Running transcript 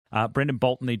Brendan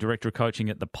Bolton, the Director of Coaching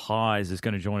at the Pies, is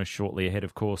going to join us shortly ahead,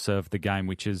 of course, of the game,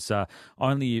 which is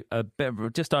only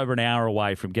just over an hour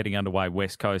away from getting underway,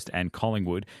 West Coast and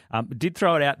Collingwood. Did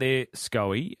throw it out there,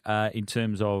 Scoey, in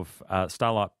terms of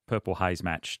Starlight Purple Haze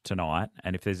match tonight,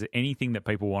 and if there's anything that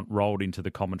people want rolled into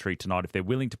the commentary tonight, if they're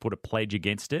willing to put a pledge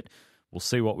against it, we'll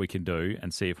see what we can do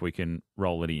and see if we can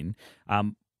roll it in.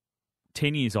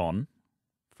 10 years on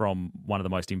from one of the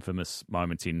most infamous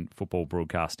moments in football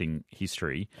broadcasting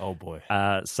history. Oh, boy.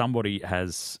 Somebody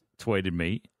has tweeted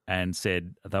me and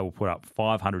said they will put up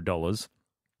 $500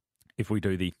 if we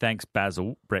do the Thanks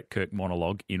Basil Brett Kirk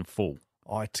monologue in full.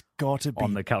 Oh, it's got to be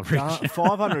on the coverage.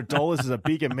 $500 is a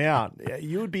big amount.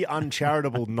 You would be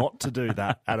uncharitable not to do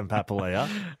that, Adam Papalia.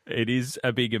 It is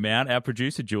a big amount. Our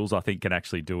producer, Jules, I think, can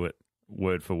actually do it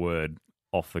word for word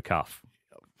off the cuff.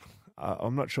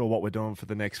 I'm not sure what we're doing for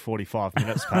the next 45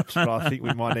 minutes, perhaps, but I think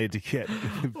we might need to get...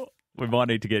 We might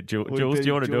need to get Jules. Jules, do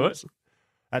you want to do it?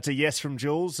 That's a yes from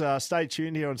Jules. Stay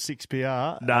tuned here on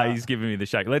 6PR. No, he's giving me the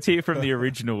shake. Let's hear from the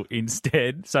original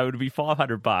instead. So it would be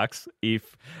 $500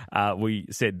 if we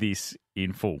said this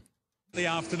in full. The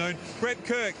afternoon. Brett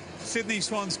Kirk, Sydney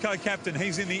Swans co-captain.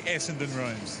 He's in the Essendon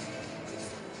rooms.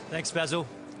 Thanks, Basil.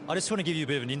 I just want to give you a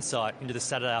bit of an insight into the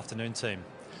Saturday afternoon team.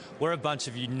 We're a bunch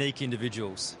of unique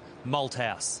individuals.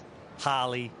 Malthouse,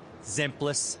 Harley,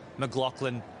 Zemplis,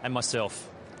 McLaughlin and myself.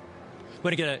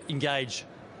 We're going to engage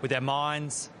with our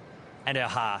minds and our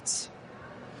hearts.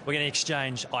 We're going to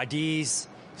exchange ideas,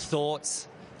 thoughts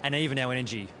and even our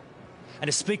energy. And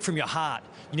to speak from your heart,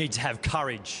 you need to have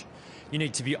courage. You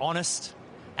need to be honest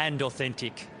and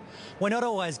authentic. We're not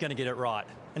always going to get it right,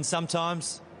 and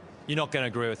sometimes you're not going to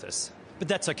agree with us. But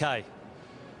that's okay,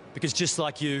 because just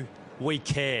like you, we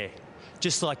care.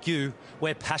 Just like you,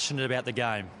 we're passionate about the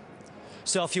game.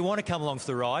 So if you want to come along for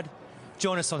the ride,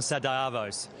 join us on Saturday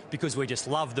Arvos, because we just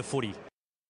love the footy.